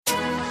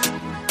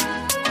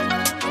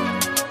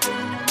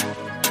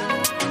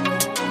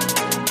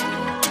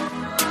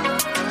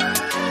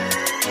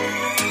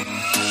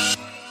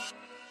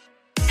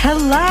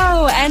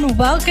Hello, and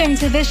welcome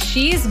to the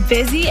She's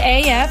Busy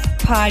AF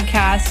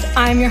podcast.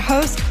 I'm your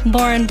host,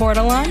 Lauren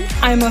Bordelon.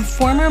 I'm a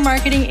former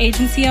marketing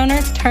agency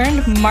owner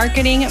turned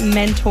marketing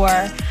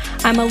mentor.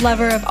 I'm a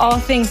lover of all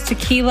things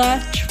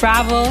tequila,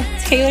 travel,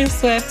 Taylor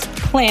Swift,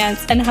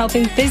 plants, and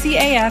helping busy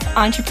AF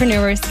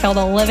entrepreneurs kill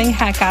the living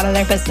heck out of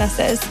their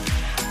businesses.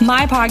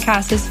 My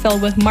podcast is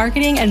filled with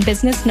marketing and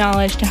business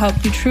knowledge to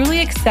help you truly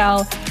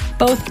excel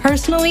both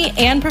personally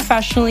and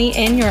professionally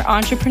in your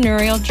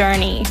entrepreneurial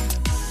journey.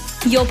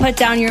 You'll put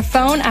down your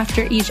phone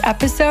after each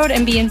episode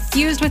and be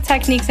infused with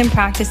techniques and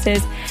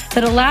practices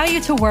that allow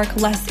you to work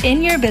less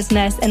in your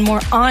business and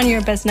more on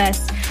your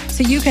business,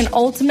 so you can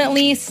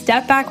ultimately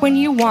step back when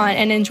you want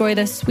and enjoy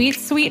the sweet,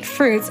 sweet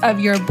fruits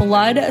of your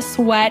blood,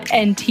 sweat,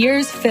 and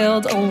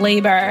tears-filled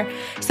labor.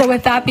 So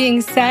with that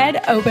being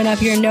said, open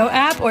up your note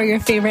app or your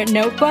favorite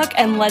notebook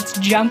and let's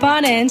jump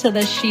on into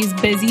the She's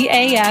Busy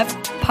AF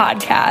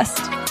podcast.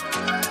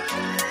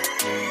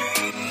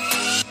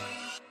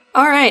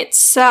 All right,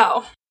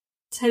 so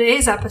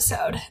today's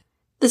episode.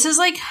 This is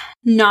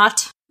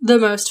not the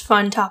most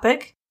fun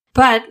topic,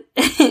 but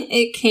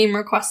it came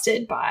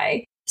requested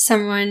by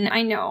someone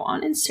I know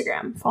on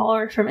Instagram,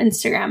 follower from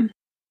Instagram.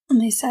 And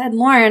they said,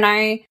 Lauren,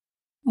 I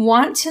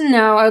want to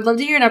know, I would love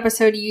to hear an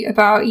episode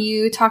about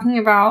you talking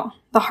about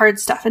the hard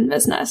stuff in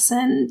business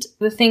and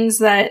the things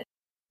that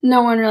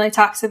no one really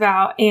talks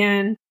about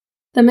and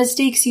the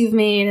mistakes you've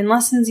made and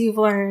lessons you've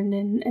learned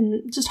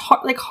and just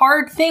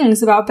hard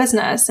things about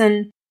business.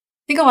 And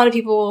I think a lot of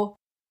people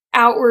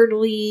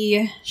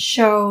outwardly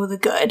show the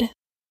good.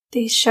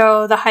 They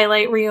show the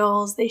highlight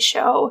reels. They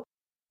show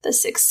the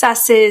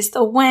successes,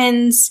 the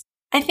wins.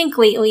 I think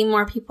lately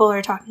more people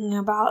are talking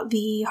about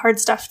the hard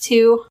stuff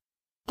too,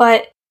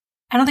 but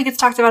I don't think it's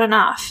talked about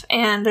enough.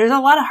 And there's a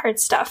lot of hard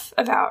stuff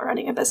about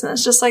running a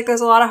business, just like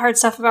there's a lot of hard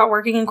stuff about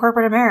working in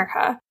corporate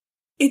America.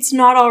 It's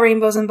not all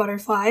rainbows and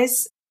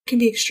butterflies. It can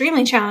be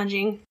extremely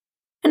challenging.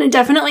 And it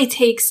definitely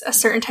takes a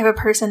certain type of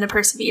person to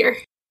persevere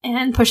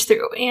and push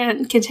through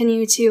and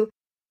continue to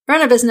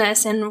run a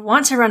business and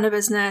want to run a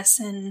business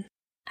and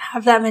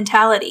have that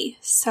mentality.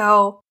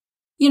 So,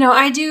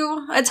 I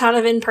do a ton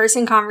of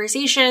in-person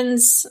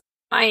conversations.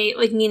 I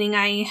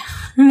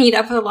meet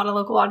up with a lot of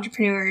local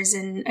entrepreneurs.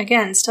 And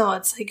again,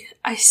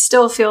 I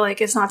still feel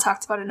like it's not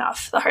talked about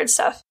enough, the hard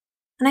stuff.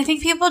 And I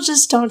think people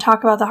just don't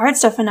talk about the hard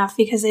stuff enough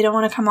because they don't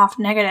want to come off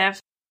negative.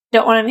 They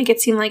don't want to make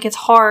it seem like it's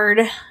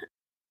hard.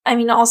 I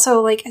mean,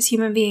 also as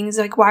human beings,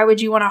 why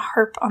would you want to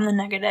harp on the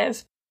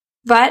negative?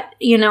 But,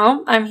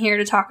 I'm here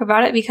to talk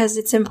about it because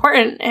it's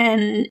important.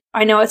 And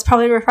I know it's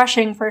probably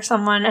refreshing for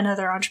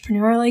another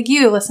entrepreneur like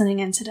you listening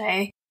in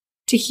today,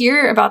 to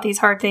hear about these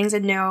hard things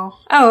and know,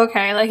 oh,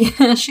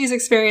 okay, she's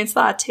experienced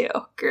that too.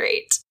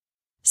 Great.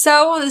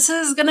 So this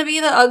is going to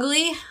be the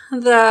ugly,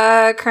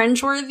 the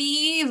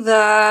cringeworthy,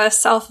 the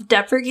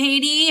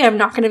self-deprecating. I'm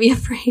not going to be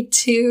afraid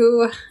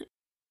to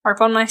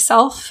harp on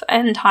myself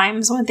and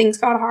times when things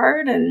got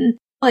hard. And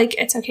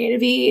it's okay to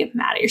be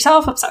mad at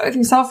yourself, upset with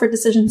yourself for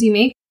decisions you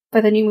make.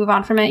 But then you move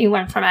on from it, you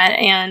learn from it,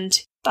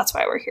 and that's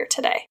why we're here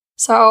today.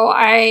 So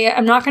I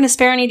am not going to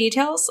spare any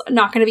details. I'm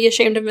not going to be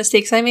ashamed of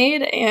mistakes I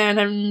made, and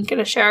I'm going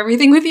to share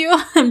everything with you,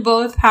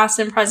 both past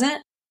and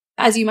present.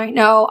 As you might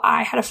know,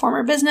 I had a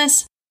former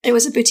business. It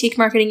was a boutique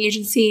marketing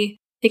agency.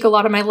 I think a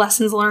lot of my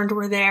lessons learned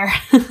were there.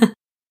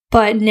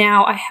 But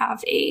now I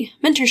have a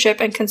mentorship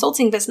and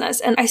consulting business,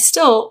 and I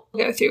still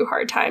go through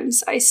hard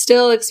times. I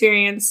still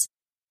experience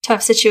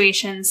tough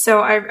situations.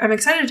 So I'm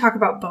excited to talk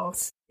about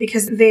both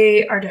because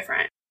they are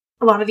different.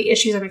 A lot of the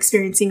issues I'm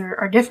experiencing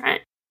are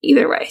different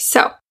either way.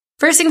 So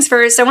first things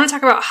first, I want to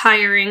talk about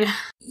hiring.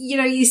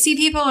 You see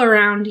people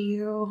around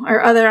you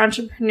or other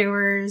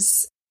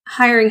entrepreneurs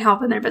hiring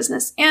help in their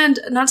business.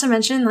 And not to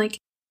mention,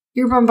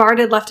 you're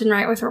bombarded left and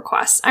right with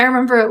requests. I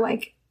remember,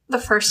 the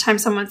first time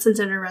someone sent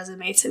in a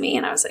resume to me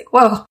and I was like,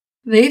 whoa,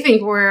 they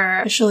think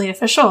we're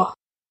official.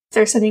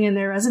 They're sending in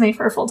their resume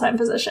for a full-time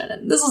position.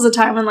 And this was a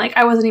time when,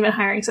 I wasn't even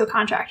hiring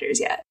subcontractors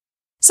yet.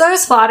 So I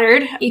was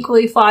flattered,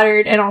 equally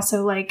flattered, and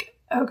also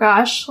oh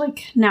gosh,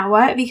 now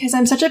what? Because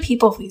I'm such a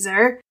people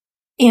pleaser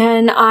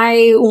and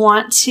I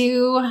want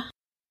to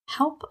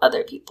help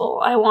other people.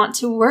 I want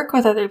to work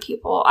with other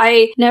people.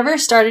 I never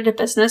started a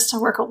business to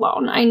work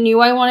alone. I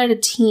knew I wanted a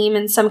team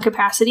in some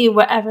capacity,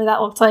 whatever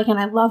that looked like. And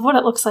I love what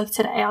it looks like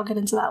today. I'll get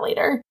into that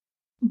later.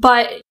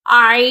 But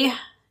I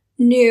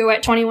knew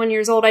at 21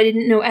 years old, I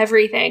didn't know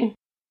everything.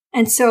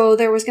 And so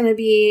there was going to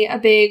be a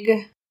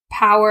big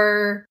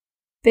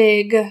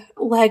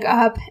leg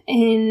up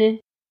in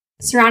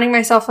surrounding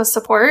myself with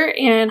support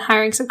and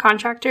hiring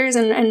subcontractors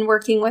and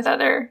working with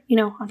other,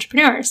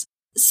 entrepreneurs.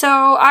 So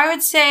I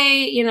would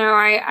say,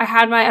 I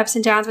had my ups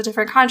and downs with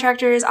different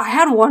contractors. I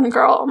had one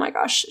girl, oh my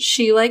gosh,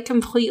 she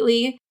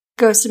completely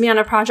ghosted me on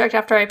a project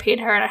after I paid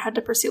her and I had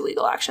to pursue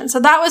legal action. So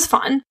that was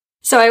fun.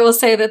 So I will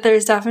say that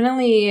there's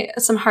definitely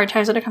some hard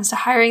times when it comes to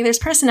hiring. There's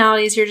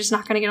personalities you're just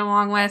not going to get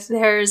along with.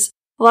 There's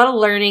a lot of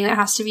learning that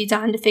has to be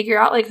done to figure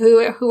out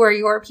who are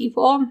your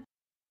people.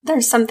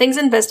 There's some things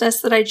in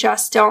business that I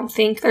just don't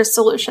think there's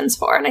solutions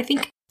for. And I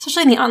think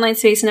especially in the online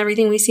space and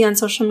everything we see on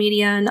social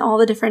media and all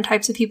the different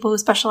types of people who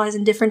specialize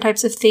in different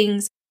types of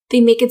things, they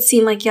make it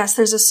seem like, yes,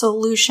 there's a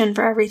solution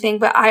for everything.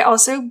 But I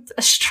also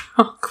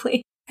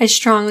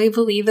strongly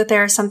believe that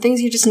there are some things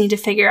you just need to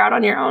figure out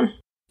on your own.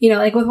 You know,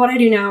 like with what I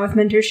do now with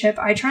mentorship,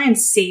 I try and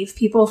save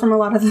people from a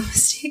lot of the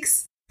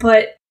mistakes.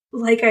 But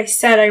like I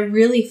said, I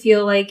really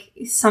feel like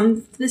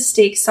some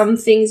mistakes, some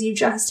things you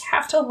just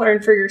have to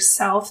learn for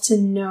yourself to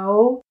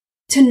know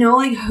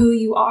like who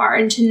you are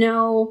and to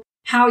know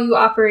how you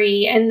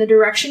operate and the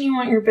direction you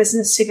want your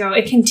business to go.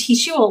 It can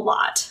teach you a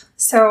lot.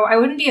 So I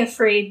wouldn't be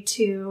afraid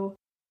to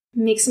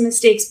make some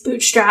mistakes,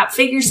 bootstrap,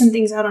 figure some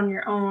things out on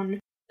your own.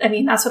 I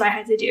mean, that's what I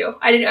had to do.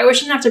 I wish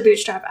I didn't have to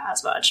bootstrap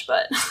as much,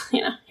 but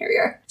you know, here we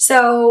are.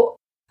 So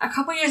a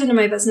couple years into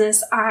my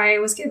business, I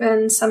was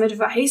given some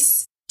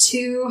advice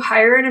to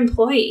hire an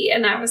employee.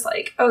 And I was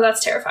like, oh,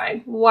 that's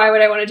terrifying. Why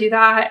would I want to do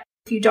that?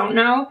 If you don't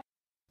know,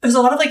 there's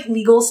a lot of like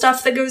legal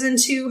stuff that goes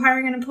into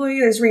hiring an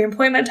employee. There's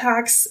reemployment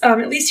tax,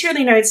 at least here in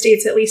the United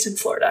States, at least in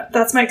Florida.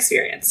 That's my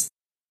experience.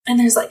 And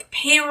there's like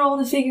payroll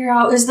to figure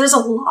out. There's a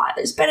lot.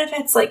 There's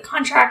benefits, like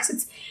contracts.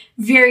 It's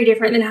very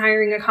different than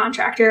hiring a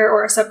contractor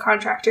or a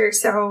subcontractor.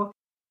 So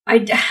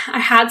I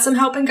had some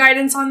help and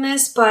guidance on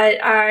this, but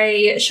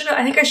I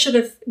think I should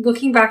have,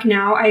 looking back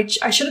now, I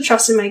should have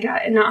trusted my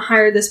gut and not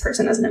hired this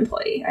person as an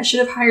employee. I should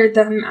have hired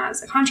them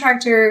as a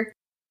contractor.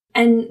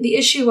 And the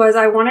issue was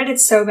I wanted it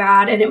so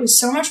bad, and it was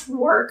so much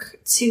work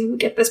to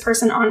get this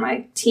person on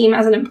my team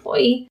as an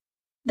employee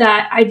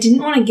that I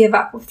didn't want to give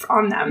up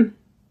on them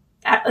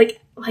at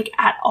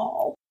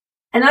all.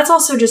 And that's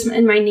also just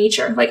in my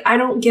nature. Like, I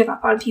don't give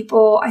up on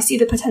people. I see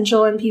the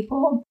potential in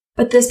people.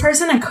 But this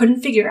person I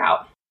couldn't figure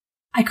out.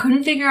 I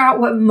couldn't figure out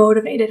what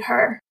motivated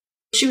her.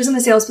 She was in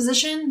a sales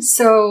position.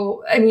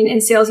 So, I mean,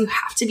 in sales, you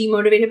have to be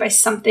motivated by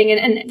something.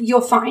 And you'll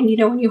find, you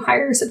know, when you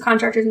hire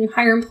subcontractors and you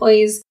hire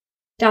employees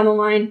down the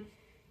line,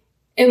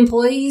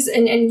 employees,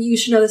 and you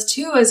should know this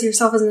too as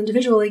yourself as an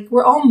individual, like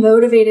we're all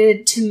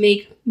motivated to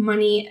make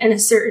money in a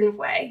certain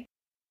way.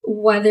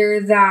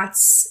 Whether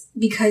that's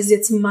because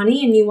it's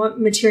money and you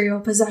want material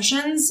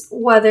possessions,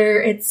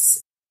 whether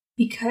it's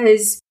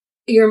because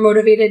you're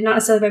motivated not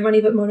necessarily by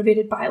money, but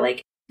motivated by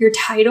like your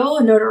title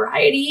and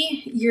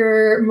notoriety,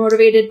 you're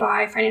motivated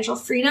by financial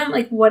freedom,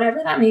 like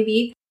whatever that may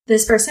be.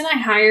 This person I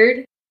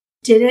hired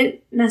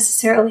didn't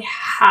necessarily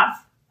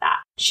have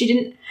that. She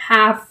didn't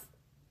have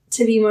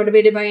to be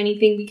motivated by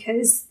anything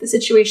because the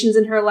situations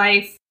in her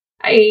life,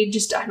 I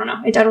don't know.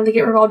 I don't think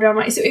it revolved around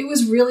money. So it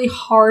was really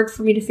hard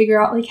for me to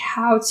figure out like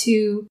how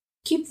to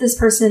keep this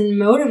person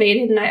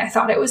motivated. And I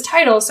thought it was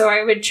title. So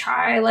I would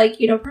try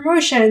like, you know,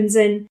 promotions,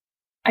 and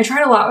I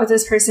tried a lot with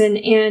this person,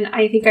 and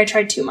I think I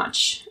tried too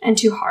much and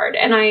too hard.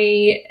 And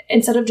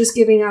instead of just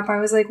giving up, I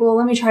was like, well,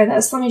 let me try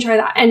this, let me try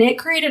that. And it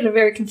created a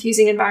very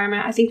confusing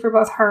environment, I think, for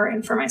both her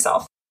and for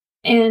myself.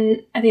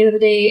 And at the end of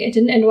the day, it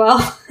didn't end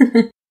well.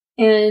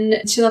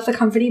 And she left the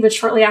company, but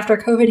shortly after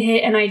COVID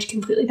hit, and I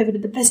completely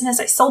pivoted the business.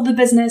 I sold the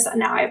business, and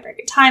now I have very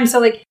good time. So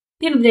like at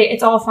the end of the day,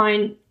 it's all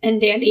fine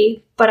and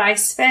dandy, but I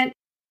spent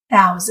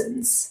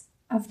thousands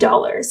of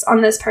dollars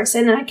on this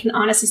person, and I can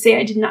honestly say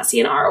I did not see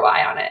an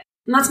ROI on it.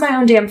 And that's my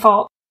own damn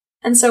fault.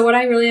 And so what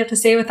I really have to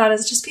say with that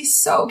is just be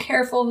so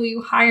careful who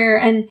you hire.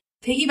 And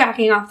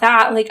piggybacking off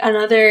that, like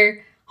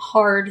another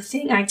hard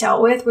thing I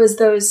dealt with was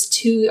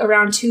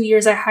around 2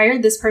 years I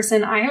hired this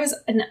person. I was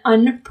an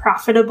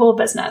unprofitable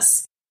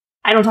business.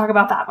 I don't talk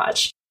about that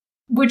much,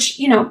 which,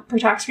 you know, for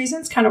tax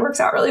reasons kind of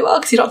works out really well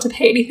because you don't have to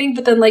pay anything,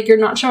 but then like you're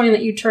not showing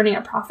that you're turning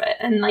a profit.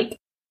 And like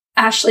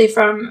Ashley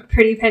from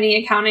Pretty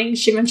Penny Accounting,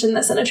 she mentioned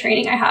this in a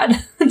training I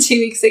had 2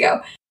 weeks ago.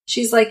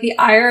 She's like, the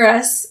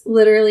IRS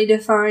literally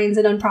defines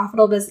an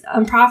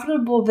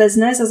unprofitable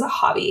business as a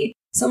hobby.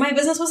 So my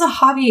business was a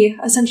hobby,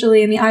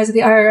 essentially, in the eyes of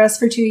the IRS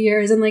for 2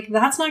 years. And like,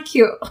 that's not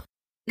cute.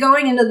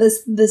 Going into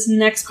this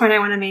next point I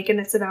want to make, and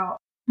it's about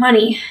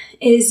money,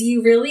 is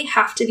you really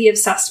have to be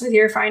obsessed with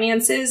your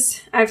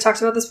finances. I've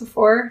talked about this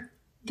before.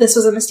 This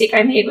was a mistake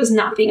I made, was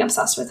not being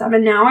obsessed with them.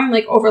 And now I'm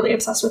like overly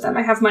obsessed with them.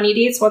 I have money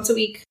dates once a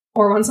week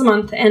or once a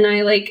month. And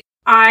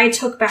I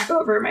took back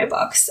over my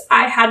books.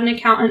 I had an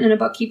accountant and a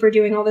bookkeeper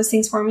doing all those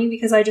things for me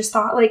because I just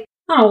thought like,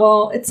 oh,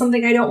 well, it's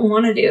something I don't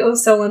want to do.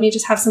 So let me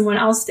just have someone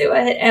else do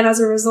it. And as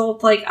a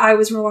result, like I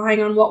was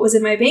relying on what was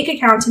in my bank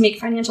account to make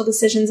financial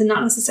decisions and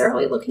not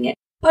necessarily looking at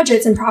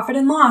budgets and profit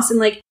and loss. And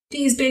like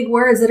these big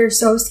words that are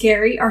so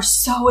scary are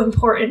so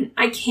important.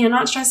 I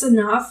cannot stress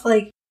enough,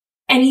 like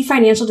any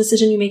financial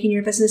decision you make in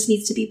your business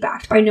needs to be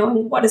backed by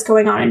knowing what is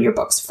going on in your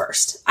books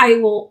first. I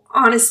will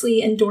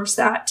honestly endorse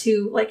that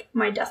to like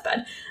my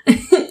deathbed.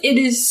 It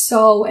is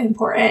so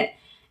important.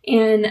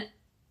 And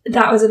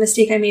that was a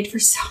mistake I made for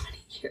so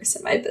many years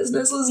in my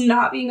business, was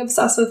not being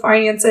obsessed with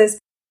finances.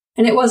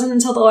 And it wasn't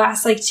until the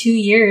last like 2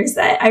 years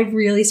that I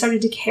really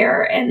started to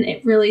care, and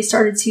it really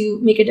started to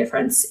make a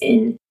difference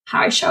in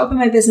how I show up in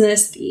my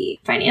business, the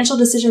financial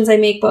decisions I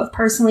make both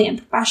personally and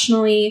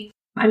professionally.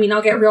 I mean,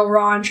 I'll get real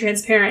raw and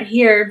transparent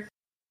here.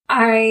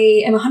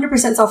 I am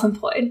 100%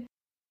 self-employed.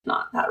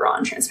 Not that raw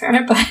and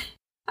transparent, but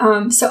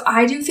So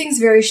I do things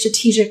very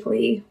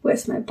strategically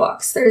with my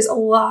books. There's a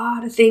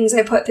lot of things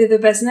I put through the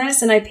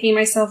business and I pay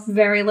myself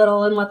very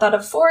little. And what that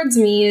affords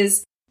me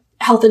is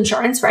health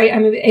insurance, right?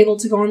 I'm able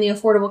to go on the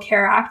Affordable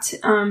Care Act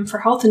for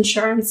health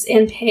insurance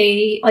and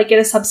get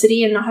a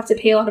subsidy and not have to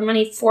pay a lot of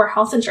money for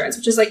health insurance,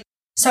 which is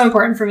so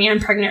important for me.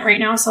 I'm pregnant right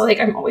now. So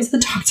I'm always the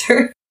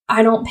doctor.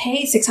 I don't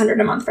pay $600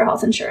 a month for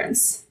health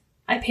insurance.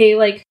 I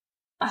pay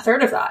a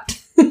third of that.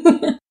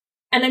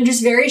 And I'm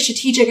just very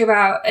strategic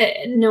about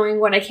knowing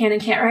what I can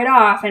and can't write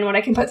off and what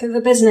I can put through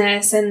the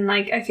business. And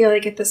I feel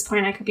like at this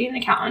point I could be an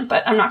accountant,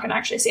 but I'm not going to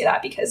actually say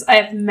that because I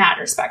have mad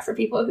respect for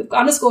people who've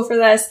gone to school for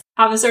this,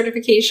 have the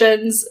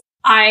certifications.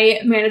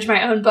 I manage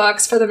my own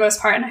books for the most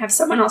part, and I have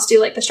someone else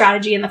do the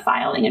strategy and the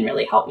filing and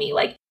really help me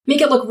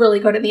make it look really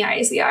good in the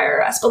eyes of the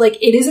IRS. But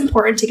it is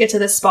important to get to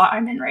this spot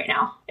I'm in right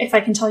now. If I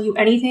can tell you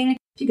anything,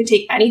 if you can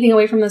take anything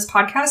away from this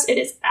podcast, it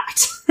is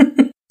that.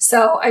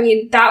 So,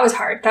 that was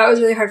hard. That was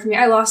really hard for me.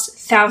 I lost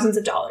thousands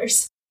of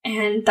dollars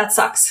and that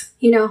sucks.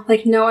 No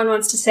one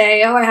wants to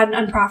say, oh, I had an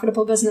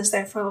unprofitable business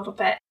there for a little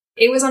bit.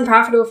 It was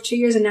unprofitable for 2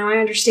 years and now I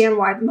understand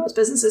why most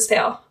businesses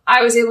fail.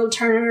 I was able to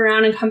turn it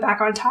around and come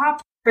back on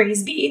top.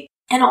 Praise be.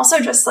 And also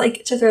just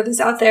to throw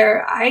this out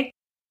there, I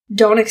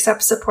don't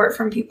accept support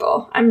from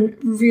people. I'm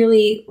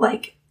really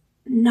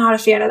not a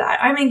fan of that.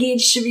 I'm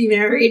engaged to be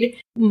married.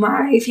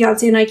 My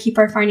fiance and I keep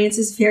our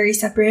finances very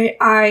separate.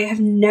 I have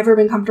never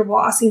been comfortable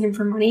asking him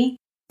for money.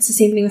 It's the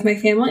same thing with my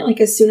family.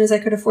 As soon as I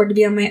could afford to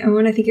be on my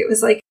own, I think it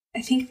was I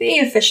think they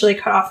officially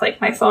cut off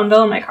my phone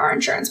bill and my car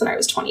insurance when I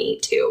was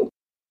 21,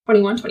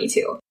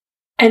 22.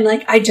 And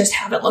I just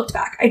haven't looked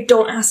back. I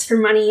don't ask for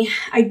money.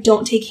 I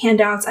don't take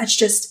handouts. It's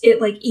just,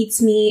 it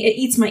eats me. It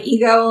eats my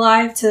ego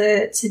alive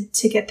to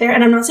get there.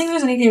 And I'm not saying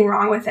there's anything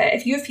wrong with it.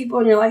 If you have people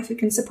in your life who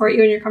can support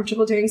you and you're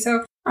comfortable doing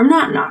so, I'm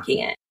not knocking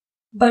it.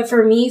 But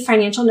for me,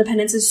 financial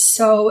independence is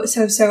so,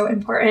 so, so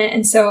important.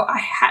 And so I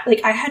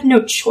had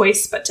no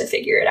choice but to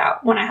figure it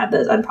out when I had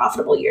those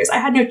unprofitable years. I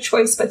had no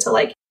choice but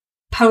to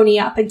pony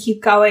up and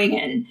keep going.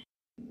 And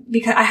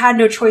because I had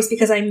no choice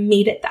because I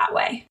made it that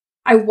way.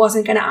 I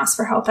wasn't going to ask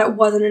for help. That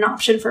wasn't an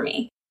option for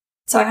me.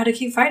 So I had to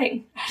keep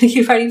fighting. I had to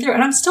keep fighting through.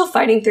 And I'm still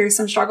fighting through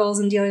some struggles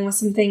and dealing with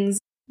some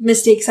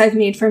mistakes I've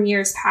made from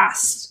years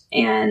past.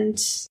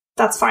 And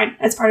that's fine.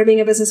 It's part of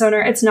being a business owner.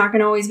 It's not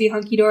going to always be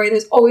hunky-dory.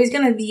 There's always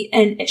going to be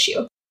an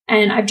issue.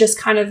 And I've just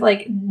kind of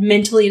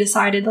mentally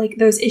decided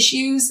those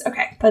issues,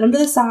 okay, put them to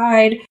the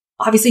side,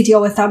 obviously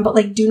deal with them,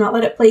 but do not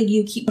let it plague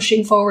you. Keep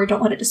pushing forward.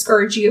 Don't let it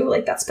discourage you.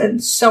 That's been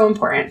so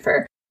important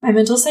for my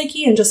mental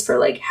psyche and just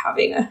for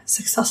having a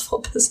successful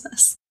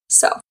business.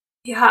 So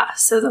yeah,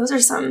 so those are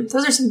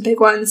some big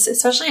ones,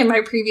 especially in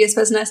my previous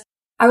business.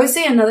 I would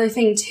say another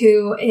thing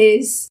too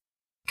is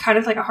kind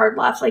of a hard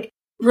left,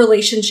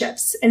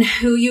 relationships and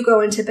who you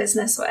go into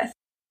business with.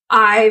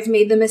 I've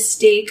made the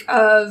mistake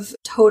of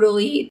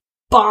totally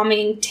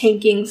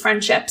tanking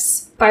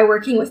friendships by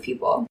working with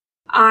people.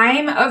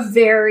 I'm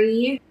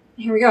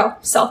here we go,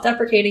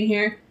 self-deprecating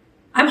here.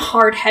 I'm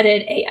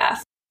hard-headed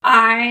AF.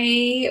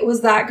 I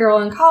was that girl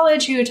in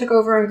college who took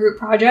over on group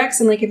projects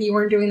and if you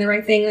weren't doing the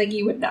right thing,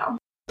 you would know.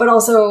 But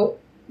also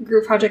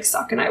group projects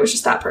suck and I was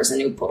just that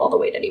person who pulled all the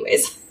weight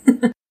anyways.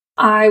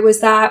 I was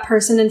that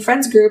person in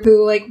friends group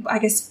who I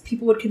guess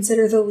people would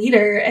consider the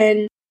leader.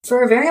 And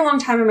for a very long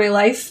time in my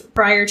life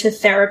prior to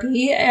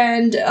therapy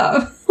and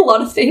a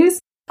lot of things,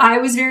 I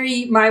was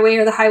very my way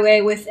or the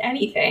highway with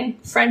anything,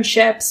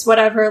 friendships,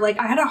 whatever.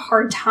 I had a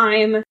hard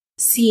time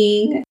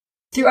seeing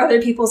through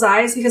other people's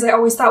eyes because I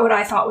always thought what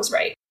I thought was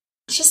right.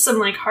 It's just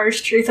some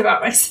harsh truth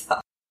about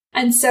myself.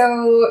 And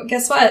so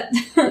guess what?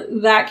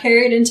 That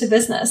carried into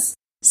business.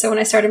 So when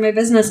I started my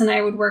business and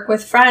I would work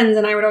with friends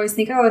and I would always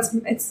think, oh,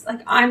 it's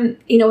I'm,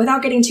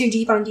 without getting too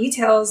deep on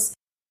details,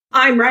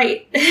 I'm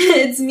right.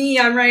 It's me.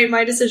 I'm right.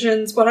 My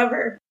decisions,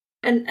 whatever.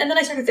 And then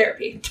I started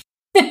therapy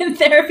and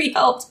therapy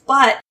helped,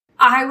 but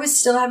I was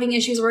still having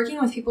issues working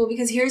with people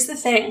because here's the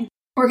thing,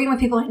 working with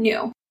people I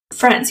knew.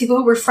 Friends, people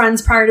who were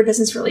friends prior to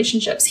business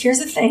relationships. Here's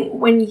the thing.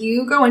 When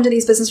you go into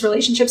these business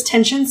relationships,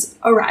 tensions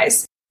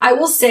arise. I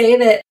will say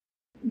that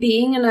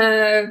being in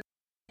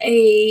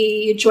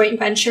a joint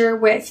venture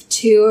with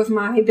two of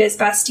my biz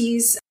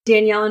besties,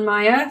 Danielle and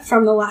Maya,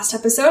 from the last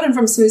episode and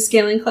from Smooth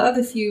Scaling Club,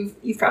 if you've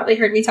probably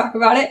heard me talk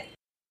about it,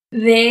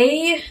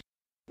 they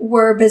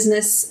were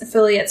business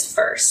affiliates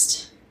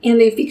first. And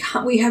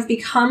we have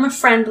become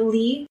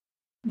friendly,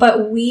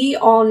 but we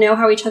all know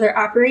how each other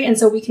operate, and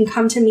so we can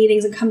come to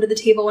meetings and come to the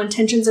table when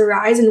tensions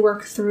arise and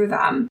work through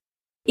them.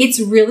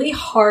 It's really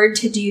hard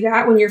to do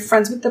that when you're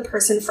friends with the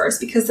person first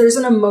because there's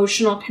an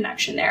emotional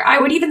connection there. I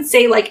would even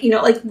say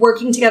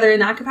working together in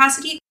that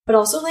capacity, but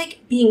also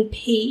being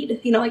paid,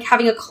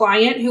 having a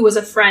client who was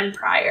a friend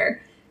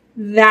prior.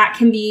 That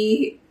can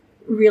be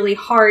really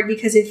hard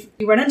because if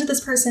you run into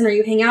this person or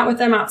you hang out with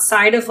them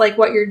outside of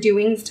what you're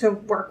doing to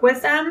work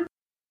with them,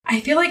 I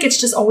feel it's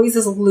just always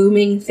this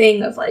looming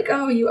thing of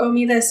oh, you owe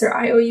me this or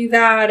I owe you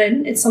that.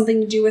 And it's something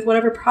to do with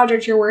whatever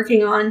project you're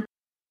working on.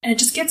 And it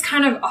just gets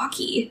kind of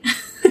awky.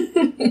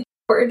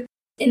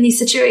 in these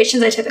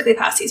situations, I typically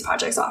pass these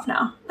projects off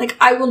now. Like,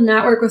 I will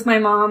not work with my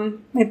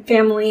mom, my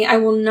family. I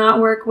will not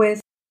work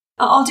with,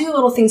 I'll do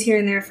little things here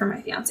and there for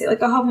my fiance.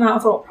 Like, I'll help him out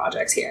with little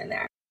projects here and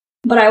there.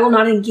 But I will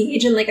not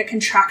engage in like a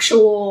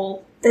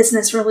contractual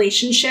business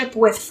relationship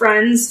with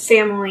friends,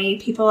 family,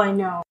 people I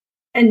know,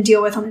 and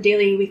deal with on a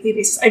daily, weekly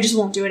basis. I just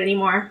won't do it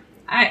anymore.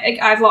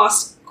 I've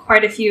lost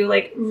quite a few,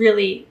 like,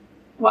 really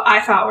what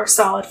I thought were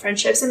solid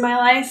friendships in my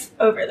life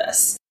over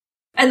this.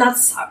 And that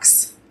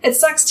sucks. It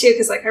sucks too,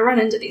 because like I run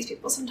into these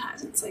people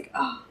sometimes and it's like,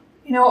 oh,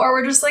 you know, or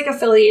we're just like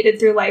affiliated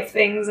through life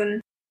things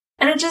and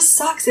it just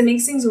sucks. It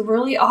makes things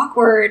really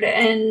awkward.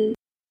 And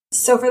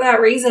so for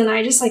that reason,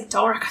 I just like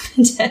don't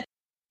recommend it.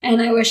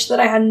 And I wish that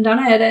I hadn't done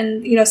it.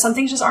 And, you know, some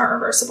things just aren't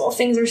reversible.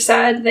 Things are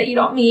said that you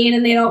don't mean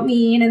and they don't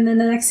mean. And then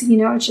the next thing you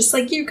know, it's just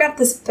like you've got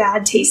this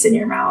bad taste in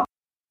your mouth.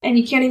 And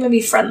you can't even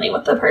be friendly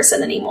with the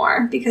person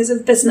anymore because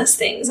of business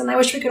things. And I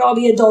wish we could all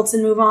be adults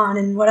and move on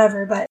and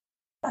whatever. But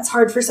that's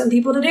hard for some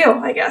people to do,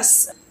 I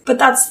guess. But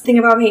that's the thing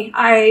about me.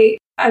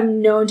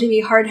 I'm known to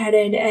be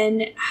hard-headed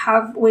and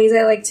have ways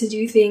I like to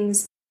do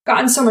things.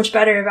 Gotten so much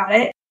better about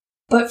it.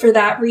 But for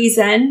that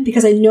reason,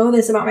 because I know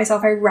this about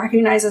myself, I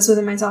recognize this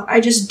within myself, I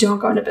just don't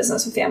go into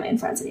business with family and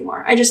friends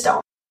anymore. I just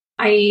don't.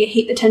 I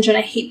hate the tension.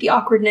 I hate the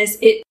awkwardness.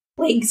 It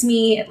plagues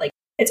me.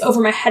 It's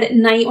over my head at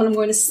night when I'm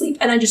going to sleep.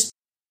 And I'm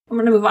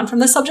going to move on from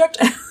this subject.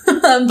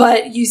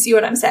 But you see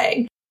what I'm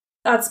saying.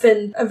 That's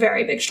been a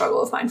very big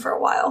struggle of mine for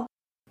a while.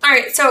 All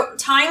right, so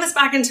tying this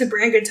back into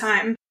Brand Good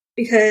Time,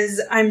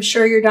 because I'm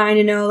sure you're dying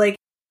to know, like,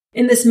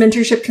 in this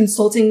mentorship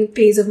consulting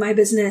phase of my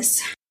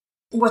business,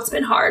 what's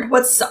been hard?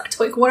 What sucked?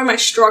 Like, what am I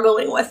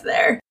struggling with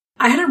there?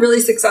 I had a really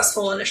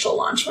successful initial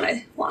launch when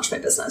I launched my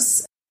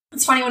business.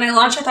 It's funny, when I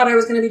launched, I thought I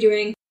was going to be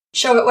doing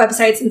Showit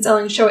websites and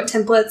selling Showit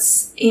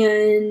templates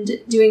and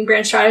doing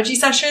brand strategy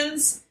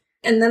sessions.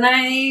 And then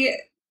I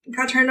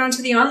got turned on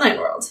to the online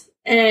world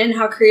and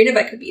how creative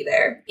I could be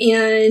there.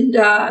 And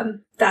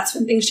that's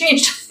when things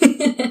changed.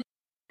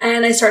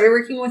 And I started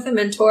working with a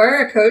mentor,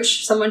 a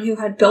coach, someone who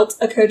had built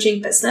a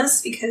coaching business,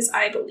 because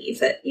I believe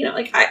that, you know,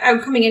 like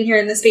I'm coming in here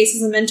in this space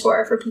as a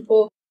mentor for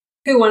people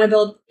who want to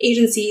build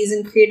agencies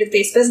and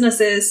creative-based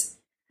businesses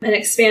and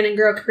expand and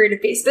grow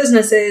creative-based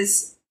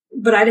businesses.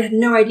 But I had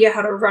no idea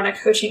how to run a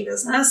coaching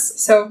business.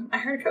 So I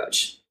hired a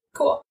coach.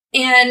 Cool.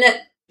 And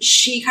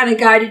she kind of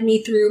guided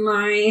me through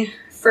my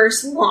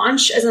first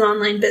launch as an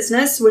online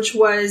business, which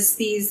was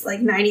these like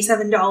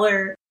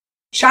 $97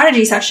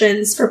 strategy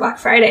sessions for Black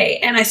Friday.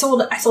 And I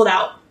sold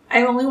out.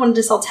 I only wanted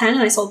to sell 10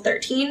 and I sold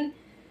 13,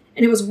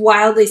 and it was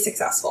wildly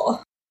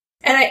successful.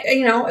 And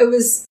it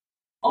was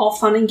all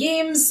fun and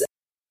games.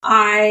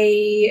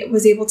 I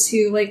was able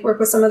to like work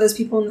with some of those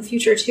people in the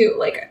future too.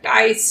 Like,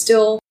 I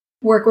still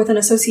work with and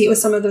associate with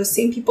some of those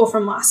same people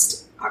from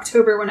last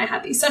October when I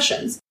had these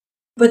sessions.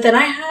 But then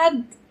I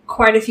had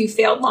quite a few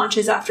failed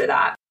launches after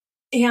that.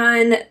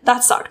 And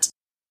that sucked.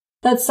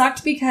 That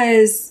sucked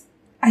because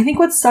I think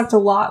what sucked a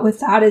lot with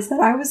that is that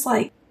I was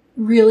like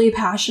really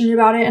passionate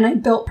about it, and I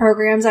built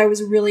programs I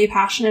was really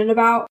passionate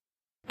about,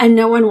 and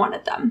no one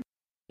wanted them.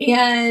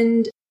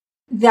 And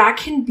that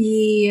can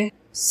be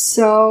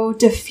so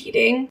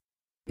defeating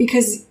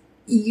because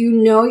you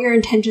know your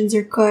intentions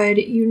are good,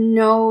 you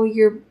know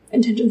your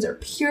intentions are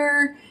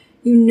pure,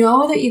 you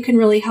know that you can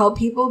really help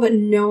people, but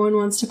no one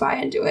wants to buy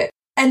into it.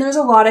 And there's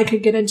a lot I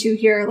could get into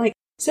here, like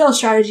sales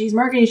strategies,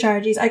 marketing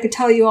strategies. I could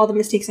tell you all the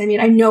mistakes I made.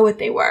 I know what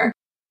they were.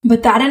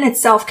 But that in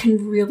itself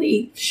can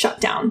really shut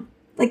down.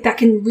 Like, that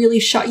can really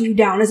shut you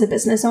down as a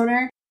business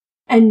owner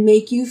and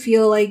make you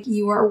feel like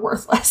you are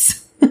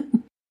worthless.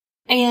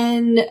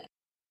 And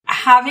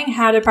having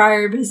had a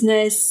prior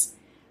business,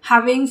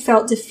 having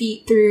felt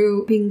defeat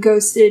through being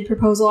ghosted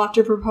proposal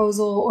after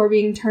proposal or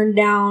being turned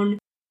down,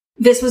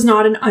 this was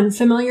not an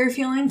unfamiliar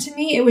feeling to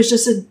me. It was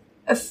just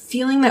a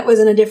feeling that was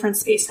in a different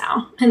space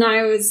now. And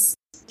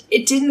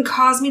it didn't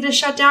cause me to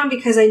shut down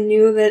because I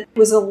knew that it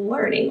was a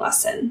learning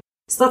lesson.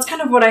 So that's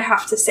kind of what I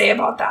have to say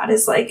about that,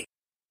 is like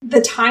the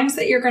times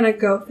that you're going to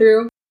go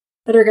through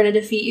that are going to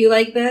defeat you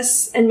like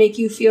this and make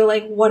you feel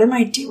like, what am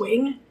I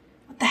doing?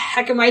 What the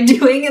heck am I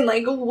doing? And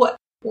like,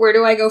 where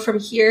do I go from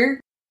here?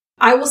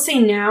 I will say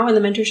now, in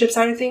the mentorship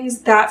side of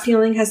things, that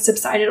feeling has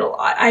subsided a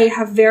lot. I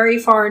have very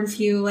far and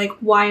few, like,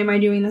 why am I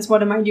doing this?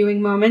 What am I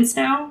doing moments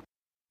now?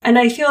 And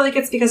I feel like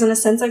it's because, in a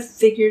sense, I've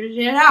figured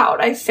it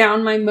out. I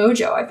found my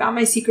mojo. I found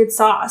my secret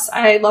sauce.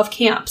 I love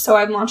camp, so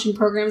I'm launching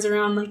programs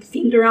around, like,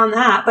 themed around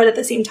that. But at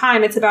the same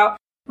time, it's about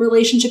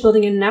relationship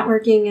building and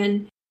networking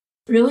and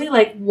really,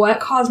 like, what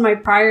caused my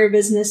prior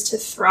business to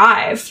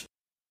thrive,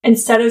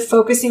 instead of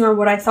focusing on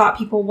what I thought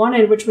people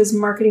wanted, which was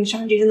marketing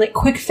strategies and, like,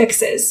 quick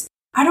fixes.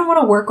 I don't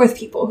want to work with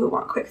people who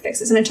want quick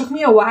fixes. And it took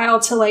me a while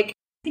to, like, I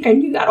think I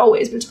knew that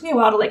always, but it took me a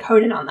while to, like,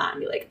 hone in on that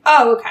and be like,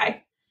 oh,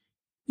 okay.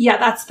 Yeah,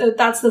 that's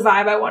the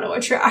vibe I want to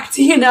attract,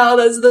 you know,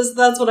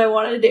 that's what I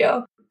want to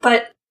do.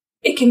 But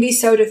it can be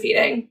so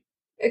defeating.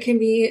 It can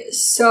be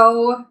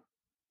so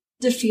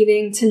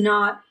defeating to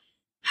not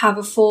have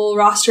a full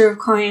roster of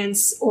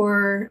clients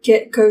or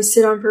get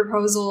ghosted on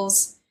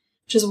proposals,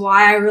 which is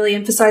why I really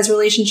emphasize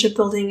relationship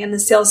building and the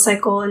sales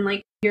cycle and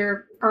like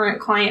your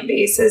current client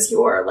base as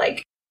your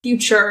like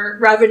future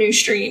revenue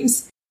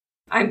streams.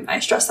 I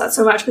stress that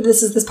so much, but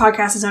this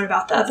podcast is not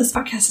about that. This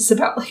podcast is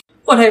about like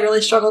what I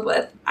really struggled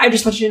with. I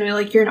just want you to know,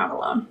 like, you're not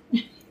alone.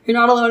 You're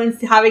not alone in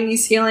having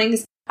these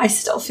feelings. I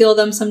still feel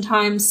them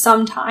sometimes.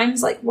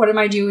 Sometimes, like, what am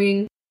I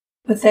doing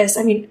with this?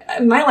 I mean,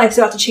 my life's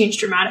about to change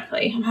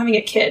dramatically. I'm having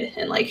a kid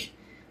in like,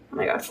 oh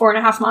my God,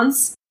 4.5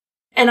 months.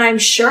 And I'm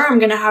sure I'm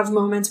going to have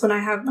moments when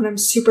I'm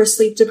super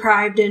sleep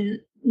deprived and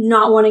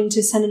not wanting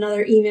to send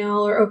another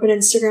email or open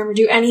Instagram or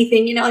do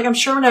anything. You know, like, I'm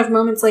sure I'm going to have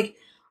moments like,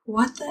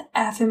 what the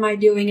F am I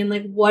doing? And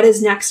like, what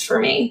is next for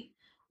me?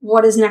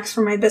 What is next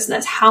for my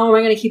business? How am I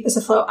going to keep this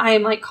afloat? I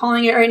am like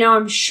calling it right now.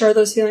 I'm sure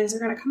those feelings are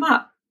going to come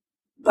up,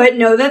 but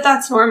know that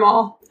that's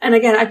normal. And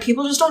again,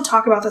 people just don't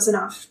talk about this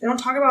enough. They don't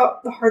talk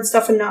about the hard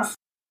stuff enough.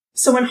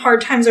 So when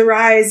hard times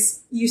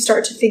arise, you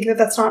start to think that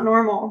that's not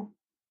normal.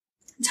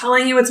 I'm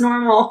telling you it's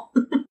normal.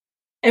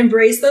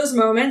 Embrace those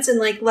moments and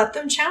like, let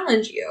them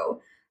challenge you.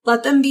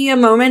 Let them be a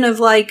moment of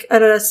like,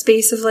 at a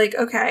space of like,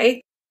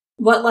 okay,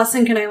 what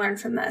lesson can I learn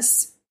from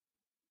this?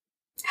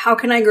 How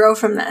can I grow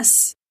from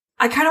this?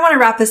 I kind of want to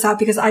wrap this up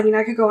because I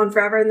could go on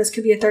forever and this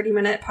could be a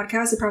 30-minute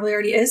podcast. It probably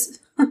already is.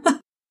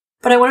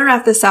 But I want to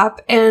wrap this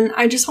up and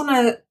I just want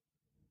to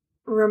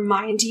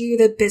remind you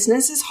that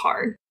business is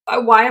hard.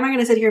 Why am I going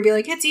to sit here and be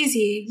like, it's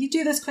easy. You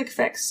do this quick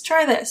fix.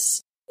 Try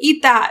this.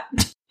 Eat that.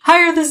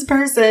 Hire this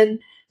person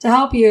to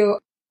help you.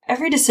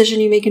 Every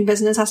decision you make in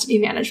business has to be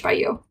managed by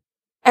you.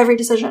 Every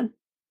decision.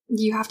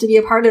 You have to be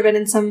a part of it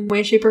in some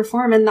way, shape, or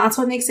form. And that's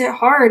what makes it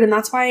hard. And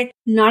that's why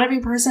not every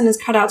person is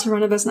cut out to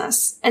run a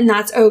business. And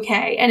that's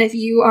okay. And if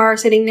you are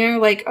sitting there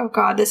like, oh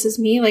God, this is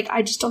me. Like,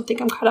 I just don't think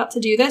I'm cut out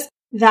to do this.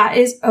 That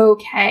is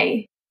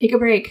okay. Take a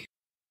break.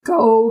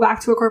 Go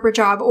back to a corporate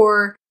job.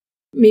 Or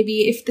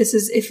maybe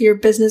if your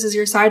business is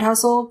your side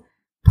hustle,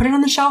 put it on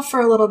the shelf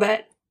for a little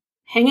bit.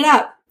 Hang it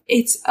up.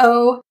 It's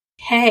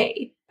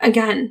okay.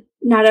 Again,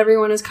 not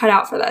everyone is cut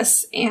out for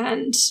this.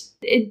 And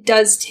it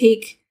does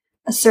take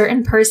a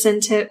certain person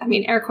to,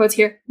 air quotes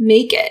here,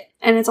 make it.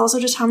 And it's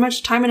also just how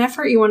much time and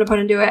effort you want to put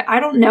into it.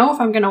 I don't know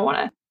if I'm going to want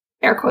to,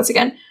 air quotes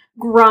again,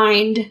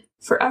 grind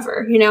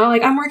forever. You know,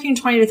 like I'm working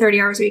 20 to 30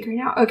 hours a week right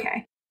now.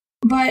 Okay.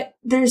 But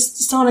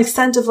there's still an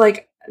extent of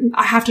like,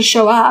 I have to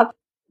show up.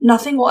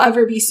 Nothing will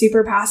ever be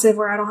super passive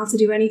where I don't have to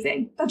do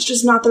anything. That's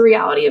just not the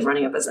reality of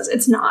running a business.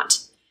 It's not.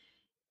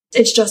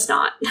 It's just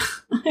not.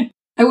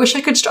 I wish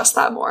I could stress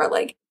that more.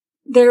 Like,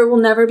 there will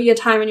never be a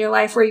time in your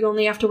life where you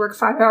only have to work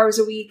 5 hours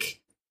a week.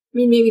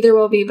 Maybe there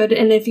will be, but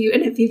if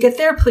you get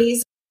there,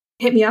 please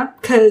hit me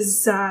up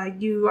because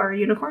you are a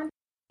unicorn.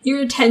 Your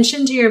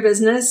attention to your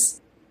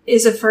business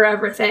is a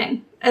forever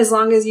thing. As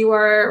long as you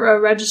are a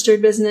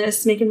registered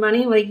business making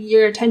money, like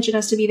your attention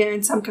has to be there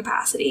in some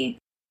capacity.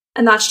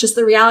 And that's just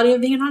the reality of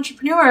being an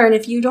entrepreneur. And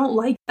if you don't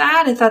like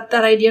that, if that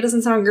idea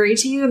doesn't sound great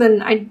to you,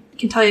 then I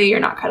can tell you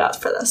you're not cut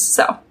out for this.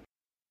 So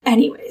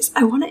anyways,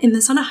 I want to end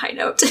this on a high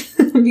note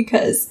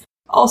because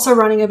also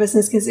running a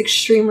business is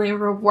extremely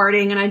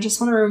rewarding. And I just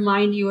want to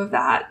remind you of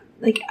that.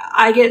 Like,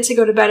 I get to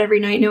go to bed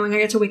every night knowing I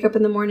get to wake up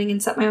in the morning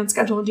and set my own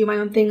schedule and do my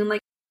own thing. And like,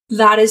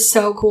 that is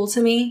so cool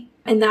to me.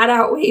 And that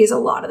outweighs a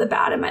lot of the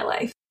bad in my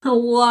life. A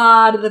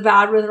lot of the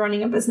bad with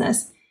running a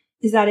business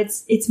is that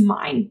it's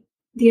mine.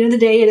 At the end of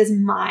the day, it is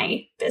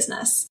my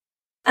business.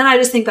 And I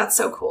just think that's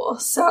so cool.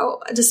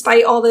 So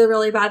despite all the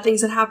really bad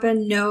things that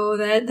happen, know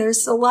that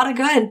there's a lot of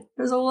good.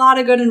 There's a lot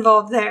of good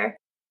involved there.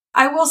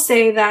 I will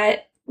say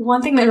that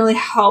one thing that really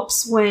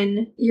helps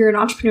when you're an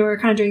entrepreneur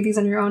kind of doing things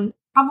on your own,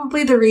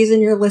 probably the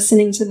reason you're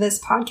listening to this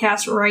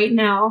podcast right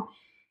now,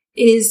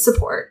 is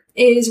support,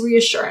 is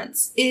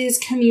reassurance, is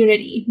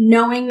community,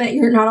 knowing that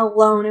you're not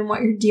alone in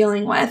what you're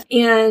dealing with.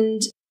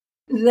 And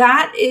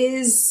that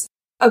is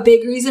a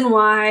big reason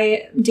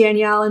why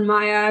Danielle and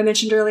Maya, I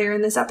mentioned earlier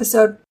in this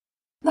episode,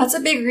 that's a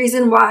big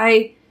reason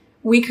why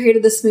we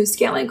created the Smooth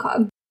Scaling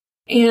Club.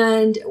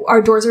 And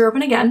our doors are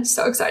open again.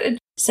 So excited.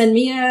 Send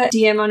me a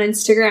DM on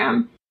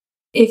Instagram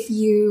if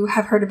you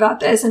have heard about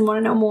this and want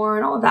to know more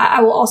and all of that.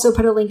 I will also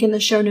put a link in the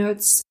show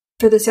notes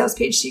for the sales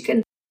page so you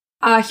can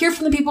hear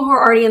from the people who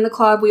are already in the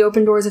club. We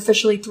opened doors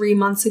officially 3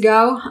 months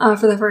ago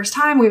for the first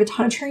time. We have a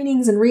ton of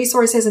trainings and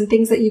resources and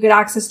things that you get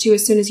access to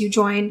as soon as you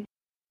join,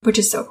 which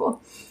is so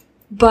cool.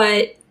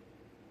 But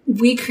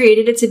we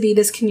created it to be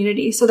this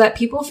community so that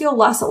people feel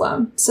less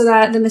alone, so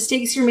that the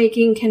mistakes you're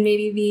making can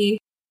maybe be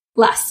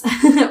less,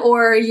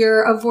 or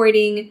you're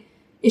avoiding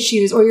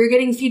issues, or you're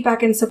getting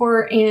feedback and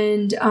support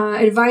and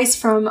advice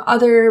from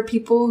other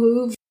people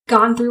who've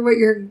gone through what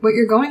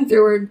you're going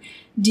through, or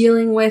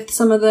dealing with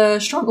some of the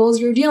struggles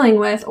you're dealing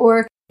with.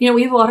 Or, you know,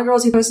 we have a lot of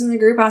girls who post in the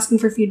group asking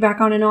for feedback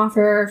on an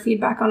offer or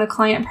feedback on a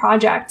client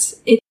project.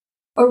 It's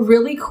a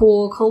really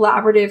cool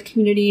collaborative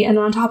community. And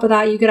on top of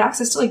that, you get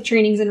access to like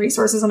trainings and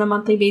resources on a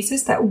monthly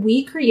basis that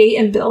we create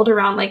and build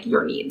around like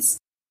your needs.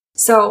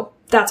 So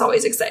that's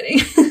always exciting.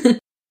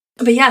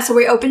 But yeah, so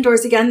we open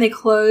doors again. They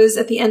close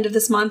at the end of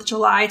this month,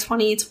 July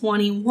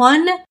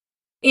 2021.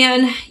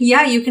 And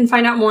yeah, you can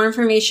find out more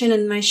information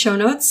in my show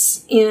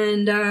notes.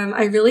 And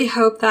I really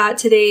hope that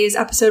today's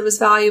episode was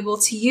valuable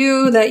to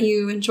you, that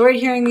you enjoyed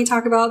hearing me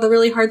talk about the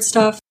really hard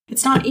stuff.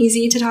 It's not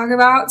easy to talk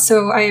about,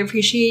 so I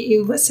appreciate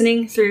you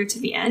listening through to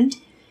the end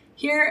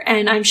here.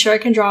 And I'm sure I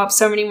can draw up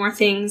so many more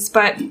things.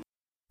 But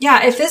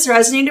yeah, if this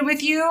resonated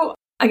with you,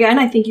 again,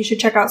 I think you should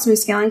check out Smooth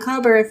Scaling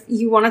Club. Or if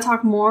you want to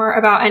talk more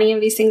about any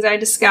of these things I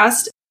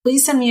discussed,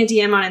 please send me a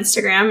DM on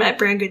Instagram at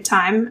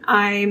BrandGoodTime.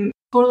 I'm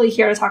totally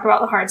here to talk about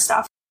the hard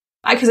stuff.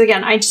 Because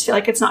again, I just feel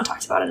like it's not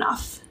talked about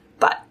enough.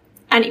 But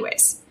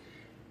anyways,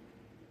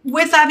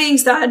 with that being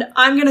said,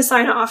 I'm going to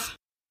sign off.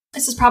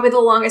 This is probably the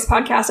longest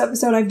podcast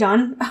episode I've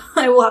done.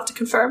 I will have to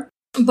confirm.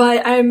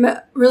 But I'm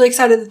really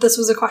excited that this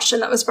was a question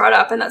that was brought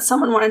up and that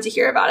someone wanted to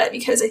hear about it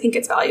because I think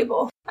it's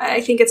valuable.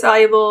 I think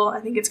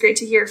it's great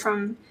to hear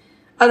from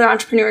other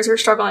entrepreneurs who are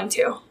struggling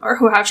too, or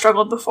who have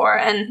struggled before,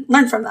 and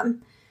learn from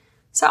them.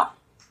 So,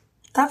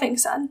 that being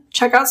said,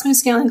 check out Smooth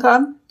Scaling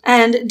Club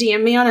and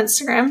DM me on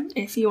Instagram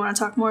if you want to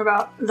talk more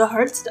about the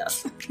hard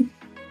stuff.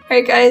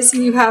 Alright guys,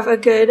 you have a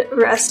good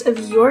rest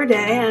of your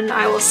day, and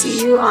I will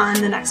see you on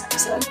the next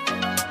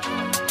episode.